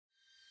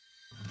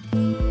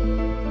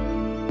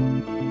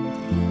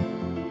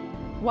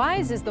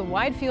WISE is the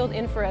Wide Field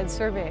Infrared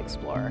Survey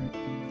Explorer.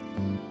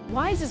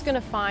 WISE is going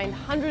to find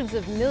hundreds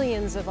of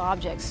millions of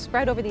objects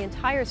spread over the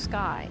entire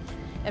sky.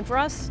 And for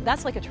us,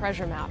 that's like a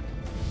treasure map.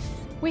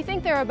 We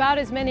think there are about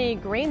as many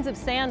grains of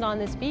sand on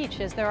this beach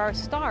as there are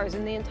stars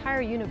in the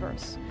entire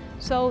universe.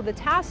 So the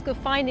task of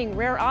finding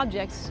rare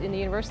objects in the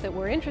universe that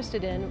we're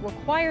interested in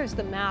requires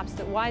the maps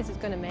that WISE is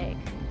going to make.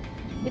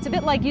 It's a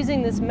bit like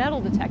using this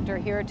metal detector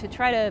here to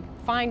try to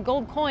find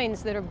gold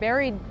coins that are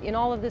buried in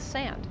all of this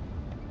sand.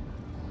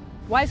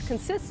 WISE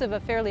consists of a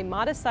fairly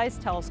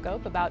modest-sized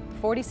telescope, about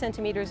 40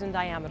 centimeters in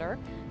diameter,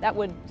 that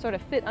would sort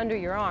of fit under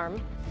your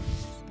arm.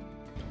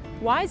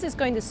 WISE is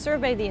going to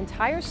survey the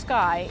entire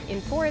sky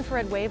in 4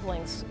 infrared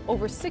wavelengths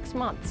over 6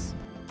 months.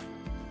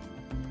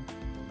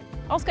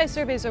 All-sky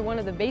surveys are one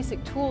of the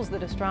basic tools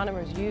that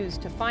astronomers use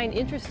to find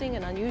interesting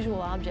and unusual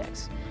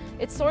objects.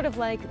 It's sort of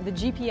like the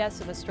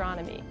GPS of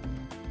astronomy.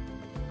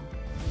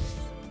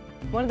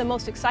 One of the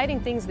most exciting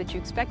things that you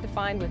expect to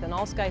find with an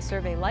all-sky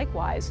survey like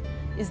WISE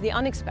is the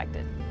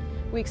unexpected.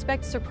 We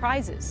expect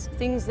surprises,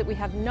 things that we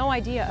have no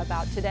idea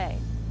about today.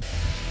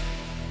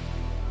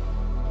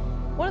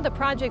 One of the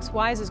projects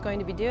WISE is going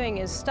to be doing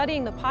is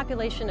studying the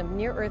population of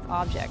near-Earth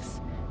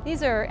objects.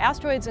 These are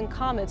asteroids and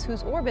comets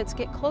whose orbits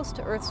get close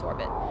to Earth's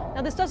orbit.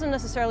 Now, this doesn't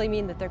necessarily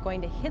mean that they're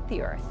going to hit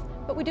the Earth,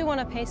 but we do want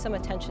to pay some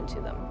attention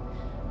to them.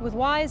 With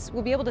WISE,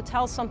 we'll be able to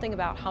tell something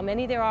about how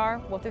many there are,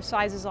 what their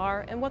sizes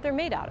are, and what they're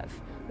made out of.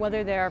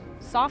 Whether they're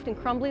soft and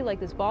crumbly like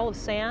this ball of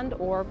sand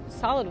or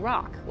solid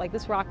rock like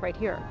this rock right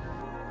here.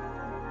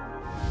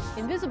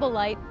 In visible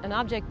light, an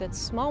object that's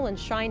small and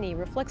shiny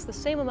reflects the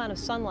same amount of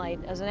sunlight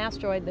as an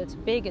asteroid that's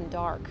big and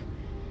dark.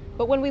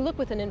 But when we look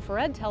with an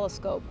infrared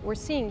telescope, we're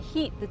seeing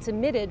heat that's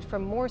emitted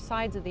from more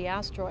sides of the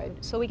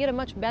asteroid, so we get a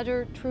much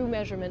better true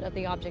measurement of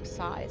the object's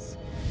size.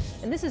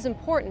 And this is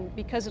important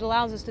because it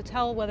allows us to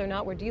tell whether or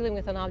not we're dealing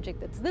with an object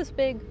that's this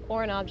big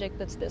or an object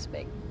that's this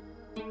big.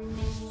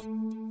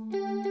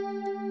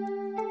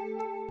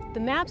 The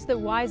maps that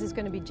WISE is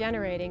going to be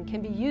generating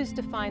can be used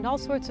to find all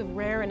sorts of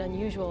rare and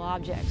unusual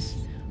objects.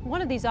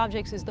 One of these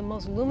objects is the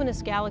most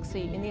luminous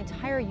galaxy in the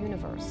entire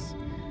universe.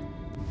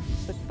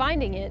 But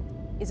finding it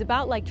is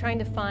about like trying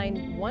to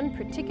find one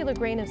particular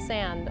grain of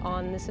sand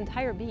on this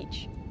entire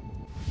beach.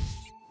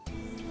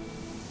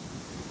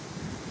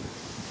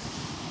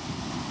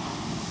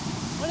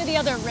 One of the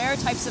other rare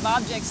types of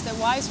objects that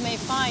WISE may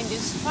find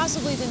is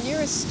possibly the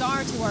nearest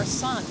star to our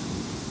sun.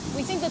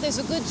 We think that there's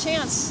a good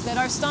chance that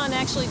our sun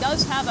actually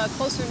does have a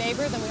closer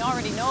neighbor than we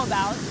already know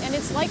about, and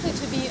it's likely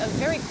to be a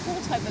very cool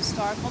type of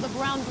star called a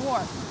brown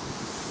dwarf.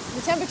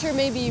 The temperature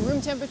may be room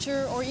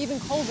temperature or even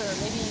colder,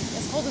 maybe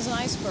as cold as an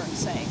iceberg,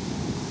 say.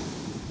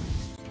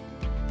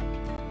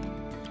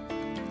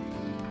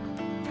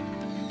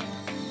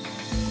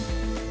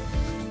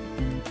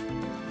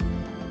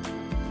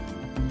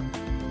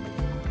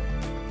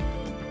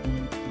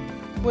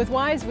 With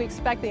WISE, we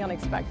expect the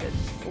unexpected.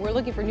 We're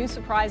looking for new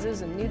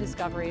surprises and new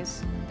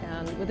discoveries.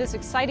 And with this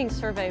exciting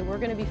survey, we're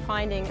going to be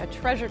finding a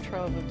treasure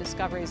trove of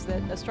discoveries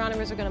that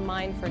astronomers are going to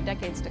mine for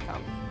decades to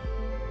come.